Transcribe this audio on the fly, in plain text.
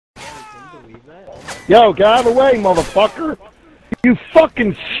Yo, get out of the way, motherfucker! You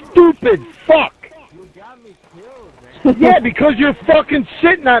fucking stupid fuck! You got me killed, man. Yeah, because you're fucking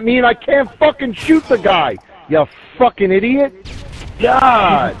sitting at me and I can't fucking shoot the guy! You fucking idiot!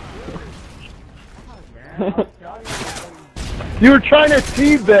 God! You were trying to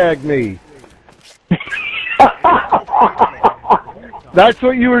teabag me! That's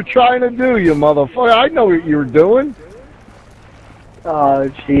what you were trying to do, you motherfucker. I know what you were doing. Oh,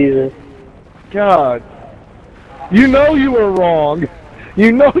 Jesus. God. You know you were wrong.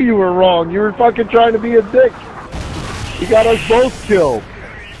 You know you were wrong. You were fucking trying to be a dick. You got us both killed.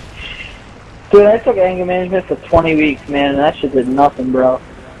 Dude, I took anger management for 20 weeks, man, and that shit did nothing, bro.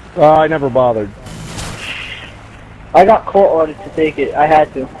 I never bothered. I got court ordered to take it. I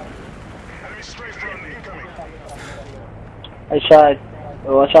had to. I tried.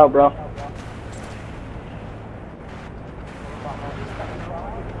 Oh, watch out, bro.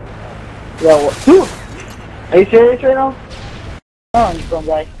 Yo, are you serious right now? Oh, you dumb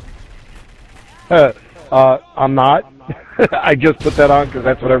guy. I'm not. I just put that on because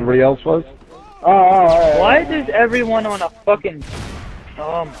that's what everybody else was. Oh, alright. Why does everyone on a fucking...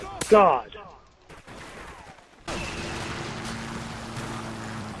 Oh my god.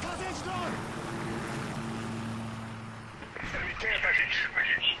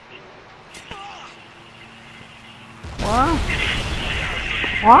 What?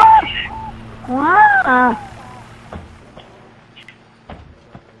 What? What?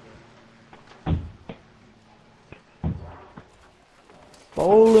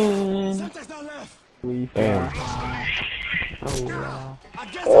 Bowling. Damn. Oh, wow.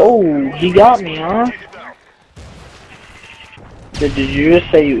 Oh, he got me, huh? Did you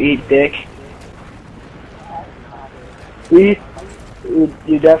just say you eat dick? You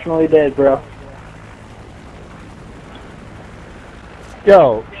definitely did, bro.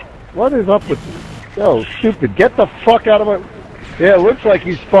 Yo, what is up with you? Yo, stupid, get the fuck out of my... Yeah, it looks like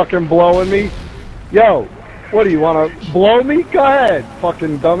he's fucking blowing me. Yo, what do you want to blow me? Go ahead,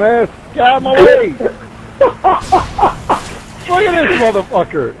 fucking dumbass. Get out of my way. Look at this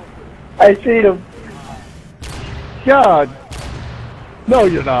motherfucker. I seen him. God. No,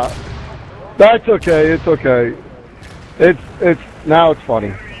 you're not. That's okay, it's okay. Now it's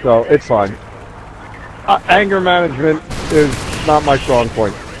funny, so it's fine. Anger management is not my strong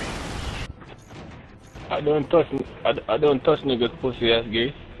point. I don't touch niggas pussy ass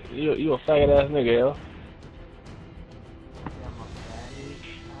gay. You a faggot ass nigga, yo.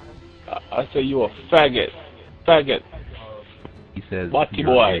 I say you a faggot. Faggot. He says Batty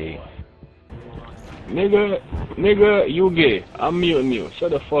boy. Nigga, you gay. I'm muting you.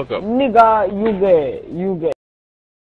 Shut the fuck up. Nigga, you gay. You gay.